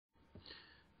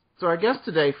So our guest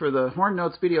today for the Horn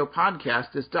Notes video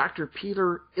podcast is Dr.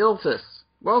 Peter Iltis.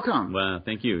 Welcome. Well,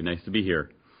 thank you. Nice to be here.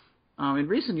 In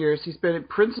recent years, he's been a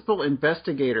principal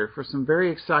investigator for some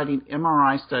very exciting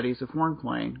MRI studies of horn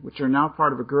playing, which are now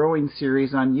part of a growing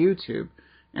series on YouTube.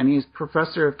 And he's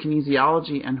professor of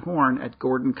kinesiology and horn at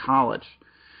Gordon College.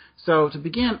 So to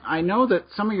begin, I know that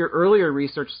some of your earlier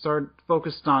research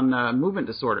focused on movement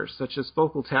disorders, such as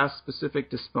focal task-specific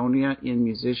dysphonia in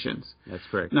musicians. That's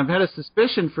correct. And I've had a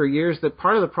suspicion for years that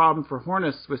part of the problem for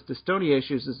hornists with dystonia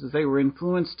issues is that they were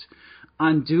influenced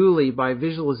unduly by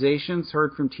visualizations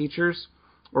heard from teachers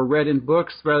or read in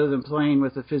books rather than playing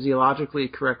with a physiologically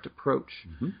correct approach.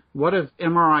 Mm-hmm. What have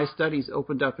MRI studies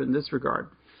opened up in this regard?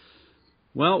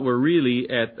 Well, we're really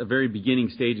at the very beginning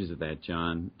stages of that,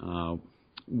 John.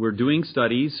 We're doing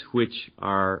studies which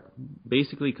are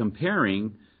basically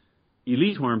comparing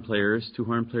elite horn players to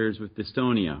horn players with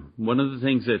dystonia. One of the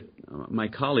things that my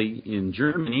colleague in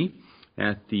Germany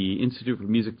at the Institute for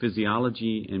Music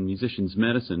Physiology and Musicians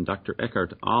Medicine, Dr.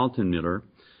 Eckhard Altenmüller,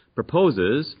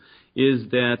 proposes is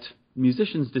that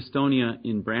musicians' dystonia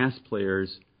in brass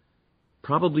players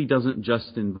probably doesn't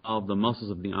just involve the muscles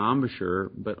of the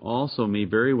embouchure, but also may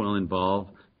very well involve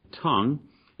the tongue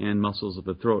and muscles of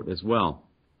the throat as well.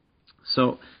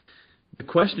 So the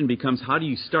question becomes, how do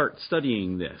you start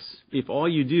studying this? If all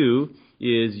you do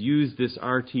is use this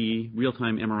RT,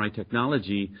 real-time MRI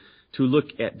technology, to look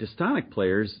at dystonic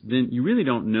players, then you really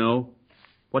don't know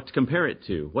what to compare it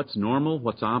to. What's normal,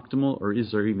 what's optimal, or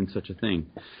is there even such a thing?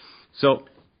 So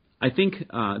I think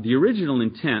the original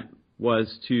intent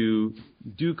was to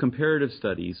do comparative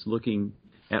studies looking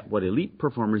at what elite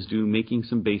performers do, making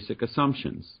some basic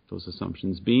assumptions. Those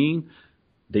assumptions being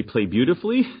they play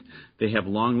beautifully, they have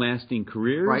long-lasting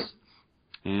careers, right,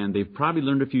 and they've probably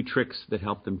learned a few tricks that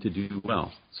help them to do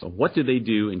well. So what do they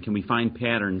do, and can we find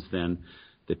patterns then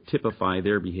that typify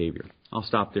their behavior? I'll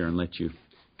stop there and let you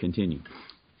continue.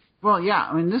 Well, yeah,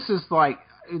 I mean, this is like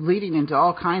leading into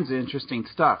all kinds of interesting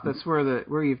stuff. That's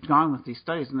where you've gone with these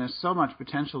studies, and there's so much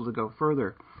potential to go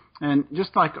further. And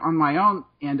just like on my own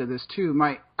end of this, too,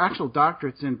 my actual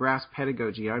doctorate's in brass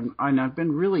pedagogy. I've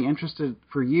been really interested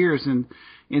for years in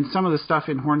some of the stuff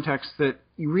in horn text that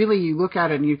you look at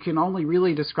it and you can only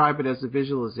really describe it as a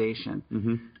visualization.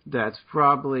 Mm-hmm. That's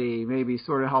probably maybe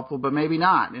sort of helpful, but maybe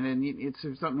not. And it's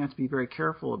something you have to be very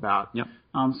careful about. Yep.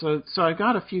 So I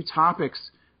got a few topics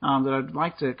that I'd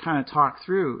like to kind of talk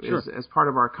through sure, as part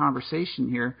of our conversation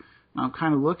here,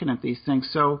 kind of looking at these things.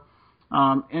 So,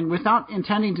 and without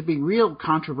intending to be real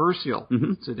controversial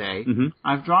mm-hmm, today, mm-hmm,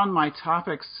 I've drawn my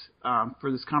topics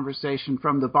for this conversation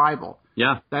from the Bible.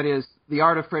 Yeah. That is The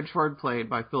Art of French Wordplay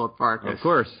by Philip Farkas. Of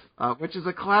course. Which is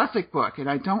a classic book, and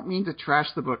I don't mean to trash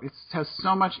the book. It has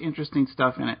so much interesting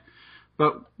stuff in it.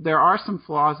 But there are some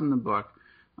flaws in the book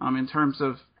in terms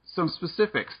of some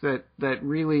specifics that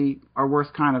really are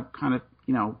worth kind of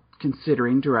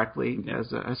considering directly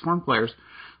as horn players.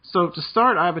 So to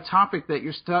start, I have a topic that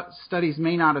your studies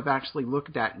may not have actually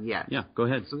looked at yet. Yeah, go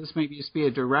ahead. So this may just be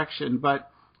a direction,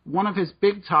 but one of his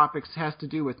big topics has to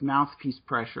do with mouthpiece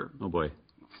pressure. Oh, boy.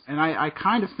 And I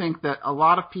kind of think that a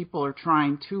lot of people are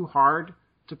trying too hard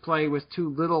to play with too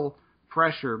little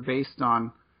pressure based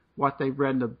on what they've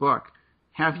read in the book.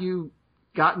 Have you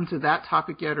gotten to that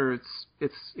topic yet, or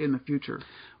it's in the future?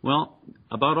 Well,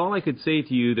 about all I could say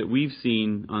to you that we've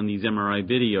seen on these MRI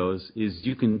videos is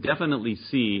you can definitely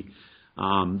see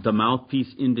the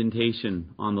mouthpiece indentation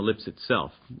on the lips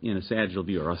itself in a sagittal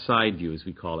view, or a side view as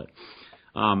we call it.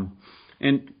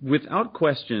 And without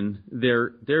question,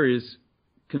 there is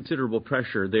considerable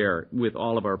pressure there with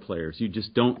all of our players. You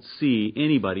just don't see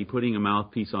anybody putting a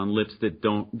mouthpiece on lips that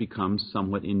don't become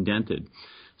somewhat indented.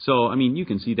 So, I mean, you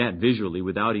can see that visually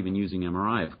without even using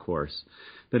MRI, of course.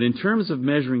 But in terms of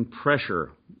measuring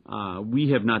pressure,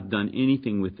 we have not done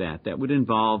anything with that. That would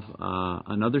involve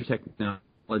another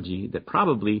technology that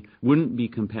probably wouldn't be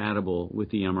compatible with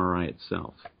the MRI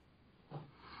itself.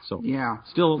 So, yeah,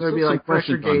 still there'd be like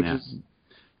pressure gauges.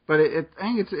 But I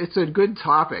think it's a good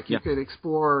topic. You could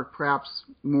explore perhaps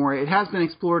more. It has been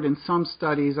explored in some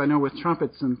studies, I know, with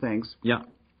trumpets and things. Yeah.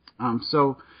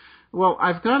 Well,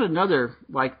 I've got another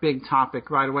big topic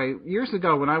right away. Years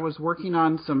ago, when I was working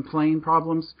on some playing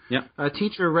problems, a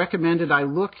teacher recommended I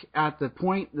look at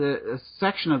the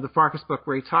section of the Farkas book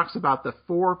where he talks about the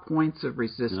 4 points of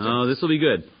resistance. Oh, this will be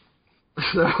good.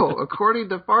 So, according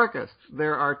to Farkas,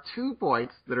 there are 2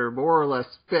 points that are more or less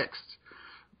fixed: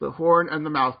 the horn and the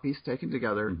mouthpiece taken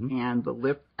together, mm-hmm, and the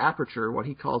lip aperture, what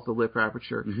he calls the lip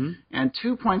aperture, mm-hmm, and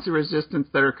 2 points of resistance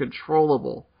that are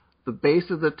controllable: the base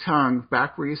of the tongue,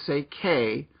 back where you say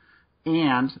K,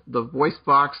 and the voice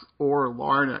box or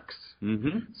larynx.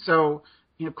 Mm-hmm. So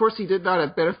of course, he did not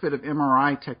have benefit of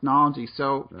MRI technology.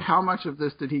 So how much of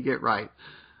this did he get right?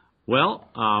 Well,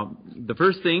 the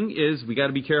first thing is we got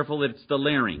to be careful that it's the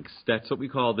larynx. That's what we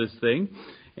call this thing.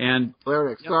 And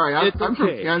larynx. Sorry, I'm from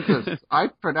okay. Kansas. I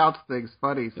pronounce things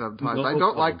funny sometimes. I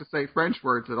don't like to say French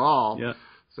words at all. Yeah.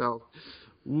 So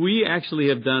we actually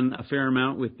have done a fair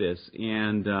amount with this.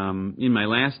 And in my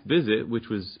last visit, which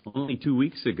was only 2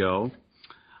 weeks ago,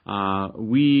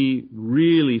 we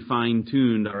really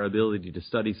fine-tuned our ability to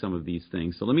study some of these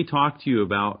things. So let me talk to you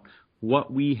about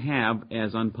what we have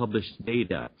as unpublished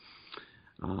data.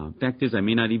 Fact is, I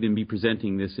may not even be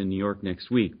presenting this in New York next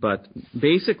week, but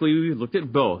basically we looked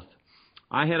at both.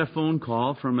 I had a phone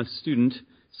call from a student,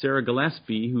 Sarah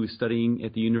Gillespie, who is studying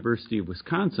at the University of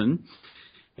Wisconsin,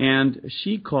 and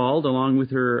she called along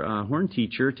with her horn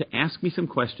teacher to ask me some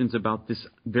questions about this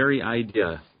very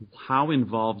idea. How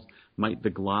involved might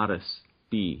the glottis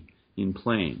be in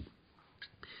playing?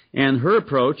 And her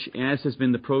approach, as has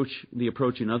been the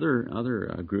approach in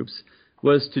other groups,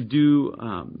 was to do,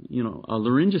 a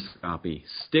laryngoscopy,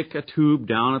 stick a tube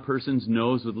down a person's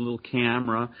nose with a little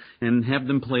camera and have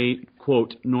them play,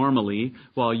 quote, normally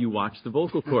while you watch the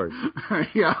vocal cords.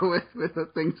 Yeah, with a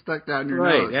thing stuck down your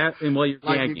nose. Right, and while you're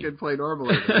gagging. Like you could play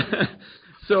normally.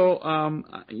 So,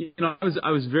 I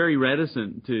was very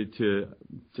reticent to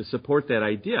support that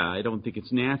idea. I don't think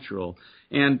it's natural.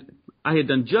 And I had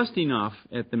done just enough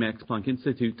at the Max Planck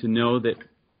Institute to know that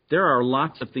there are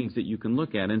lots of things that you can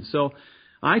look at. And so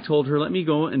I told her, let me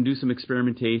go and do some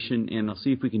experimentation, and I'll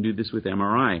see if we can do this with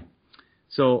MRI.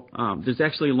 So there's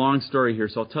actually a long story here,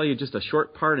 so I'll tell you just a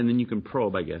short part, and then you can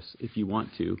probe, I guess, if you want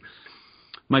to.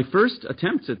 My first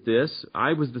attempts at this,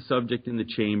 I was the subject in the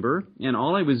chamber, and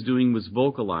all I was doing was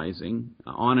vocalizing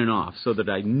on and off so that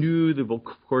I knew the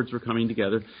vocal cords were coming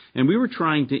together. And we were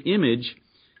trying to image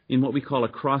in what we call a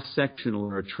cross-sectional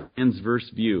or a transverse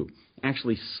view,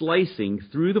 actually slicing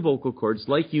through the vocal cords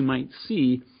like you might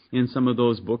see in some of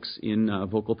those books in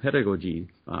vocal pedagogy,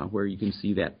 where you can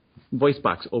see that voice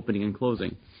box opening and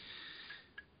closing.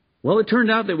 Well, it turned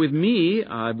out that with me,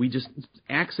 we just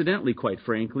accidentally, quite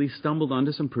frankly, stumbled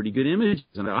onto some pretty good images.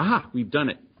 And we've done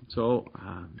it. So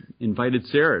invited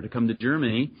Sarah to come to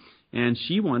Germany, and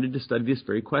she wanted to study this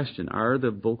very question. Are the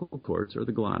vocal cords or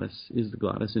the glottis, is the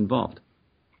glottis involved?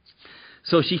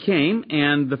 So she came,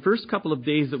 and the first couple of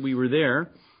days that we were there,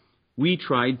 we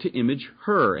tried to image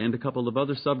her and a couple of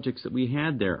other subjects that we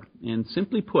had there. And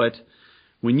simply put,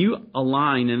 when you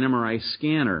align an MRI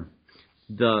scanner,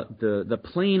 the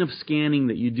plane of scanning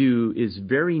that you do is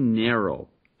very narrow.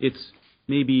 It's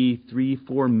maybe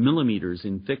 3-4 millimeters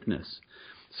in thickness.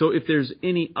 So if there's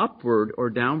any upward or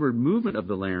downward movement of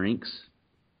the larynx,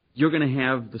 you're going to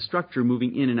have the structure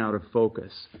moving in and out of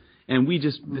focus. And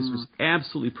this was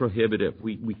absolutely prohibitive.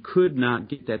 We could not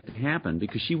get that to happen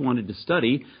because she wanted to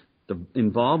study the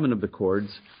involvement of the cords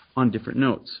on different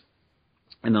notes.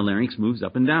 And the larynx moves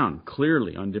up and down,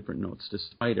 clearly on different notes,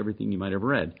 despite everything you might have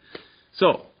read.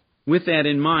 So, with that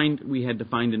in mind, we had to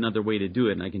find another way to do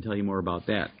it, and I can tell you more about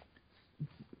that.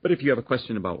 But if you have a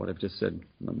question about what I've just said,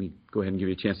 let me go ahead and give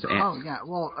you a chance to ask. Oh, yeah.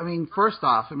 Well, first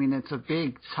off, it's a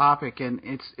big topic, and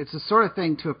it's the sort of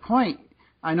thing to a point.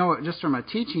 I know just from a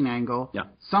teaching angle,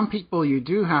 some people you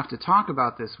do have to talk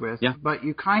about this with, but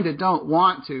you kind of don't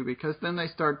want to because then they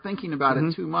start thinking about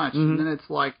it too much, and then it's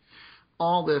like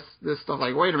all this stuff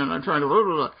like, wait a minute, I'm trying to,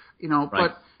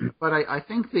 right. But I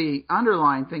think the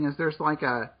underlying thing is there's like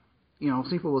some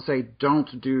people will say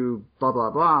don't do blah, blah,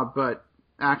 blah, but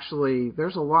actually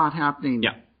there's a lot happening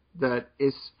that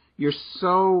is, you're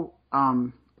so,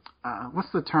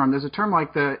 what's the term? There's a term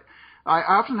like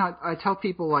I tell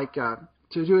people like,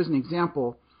 to do as an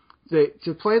example,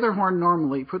 to play their horn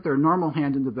normally, put their normal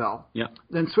hand in the bell. Yeah.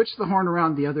 Then switch the horn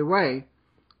around the other way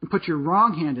and put your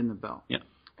wrong hand in the bell. Yeah.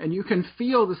 And you can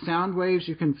feel the sound waves,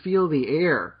 you can feel the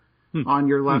air on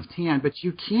your left hand, but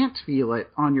you can't feel it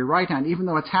on your right hand, even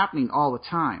though it's happening all the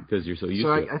time. Because you're so used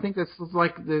to it. So I think that's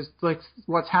like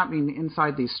what's happening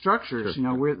inside these structures.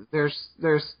 Sure. Where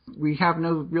we have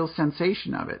no real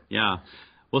sensation of it. Yeah.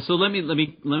 Well, so let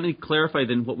me clarify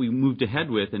then what we moved ahead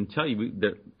with and tell you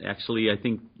that actually I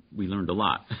think we learned a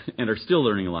lot and are still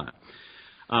learning a lot.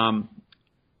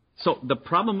 So the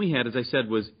problem we had, as I said,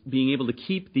 was being able to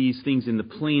keep these things in the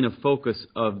plane of focus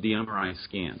of the MRI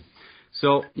scan.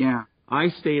 So I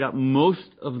stayed up most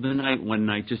of the night one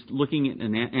night just looking at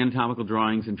anatomical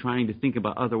drawings and trying to think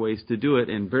about other ways to do it.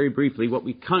 And very briefly, what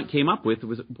we came up with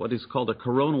was what is called a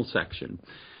coronal section.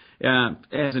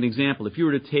 As an example, if you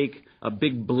were to take a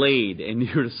big blade and you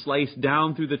were to slice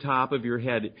down through the top of your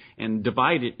head and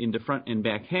divide it into front and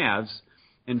back halves,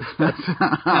 and that's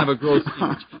kind of a gross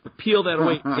image, peel that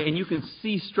away, and you can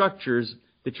see structures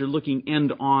that you're looking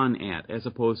end on at as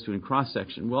opposed to in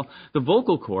cross-section? Well, the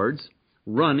vocal cords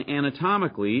run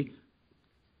anatomically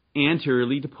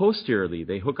anteriorly to posteriorly.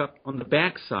 They hook up on the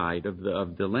back side of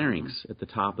the larynx, at the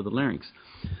top of the larynx.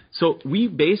 So we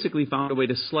basically found a way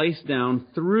to slice down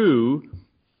through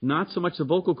not so much the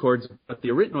vocal cords, but the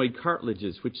arytenoid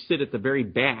cartilages, which sit at the very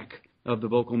back of the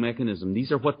vocal mechanism.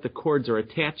 These are what the cords are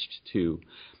attached to.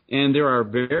 And there are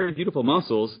very beautiful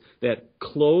muscles that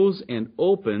close and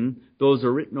open those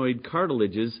arytenoid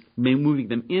cartilages, moving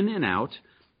them in and out.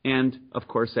 And, of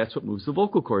course, that's what moves the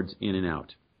vocal cords in and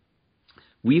out.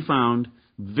 We found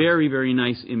very, very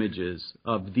nice images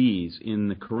of these in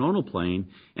the coronal plane,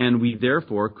 and we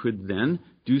therefore could then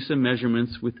do some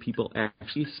measurements with people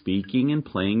actually speaking and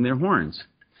playing their horns.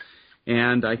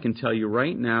 And I can tell you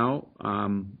right now,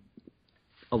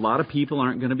 a lot of people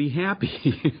aren't going to be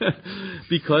happy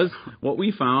because what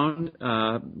we found,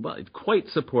 well, it quite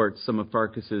supports some of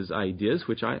Farkas's ideas,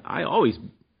 which I always,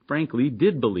 frankly,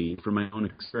 did believe from my own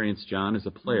experience, John, as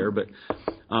a player. But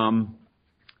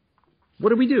what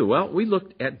did we do? Well, we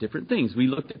looked at different things. We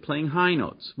looked at playing high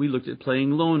notes. We looked at playing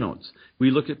low notes.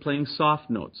 We looked at playing soft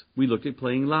notes. We looked at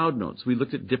playing loud notes. We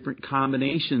looked at different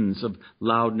combinations of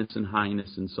loudness and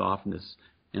highness and softness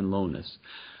and lowness.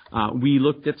 We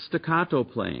looked at staccato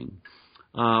playing.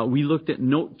 We looked at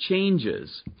note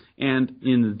changes. And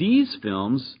in these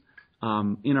films,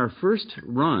 in our first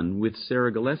run with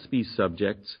Sarah Gillespie's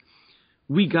subjects,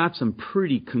 we got some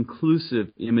pretty conclusive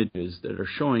images that are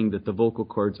showing that the vocal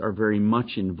cords are very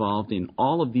much involved in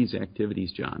all of these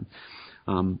activities, John.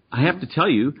 I have to tell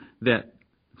you that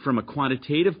from a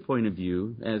quantitative point of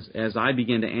view, as I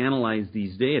began to analyze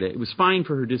these data, it was fine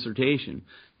for her dissertation,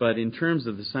 but in terms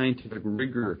of the scientific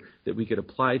rigor that we could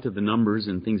apply to the numbers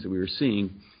and things that we were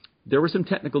seeing, there were some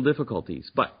technical difficulties.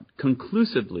 But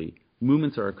conclusively,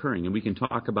 movements are occurring, and we can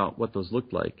talk about what those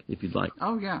looked like, if you'd like.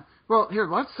 Oh, yeah. Well, here,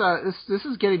 let's. This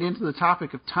is getting into the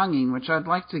topic of tonguing, which I'd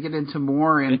like to get into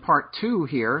more in part 2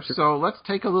 here. Sure. So let's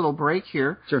take a little break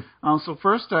here. Sure. So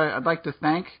first, I'd like to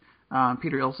thank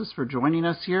Peter Iltis for joining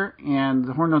us here and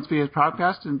the Horn Notes Videos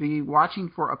podcast, and be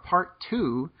watching for a part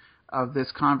 2 of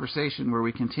this conversation where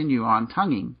we continue on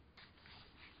tonguing.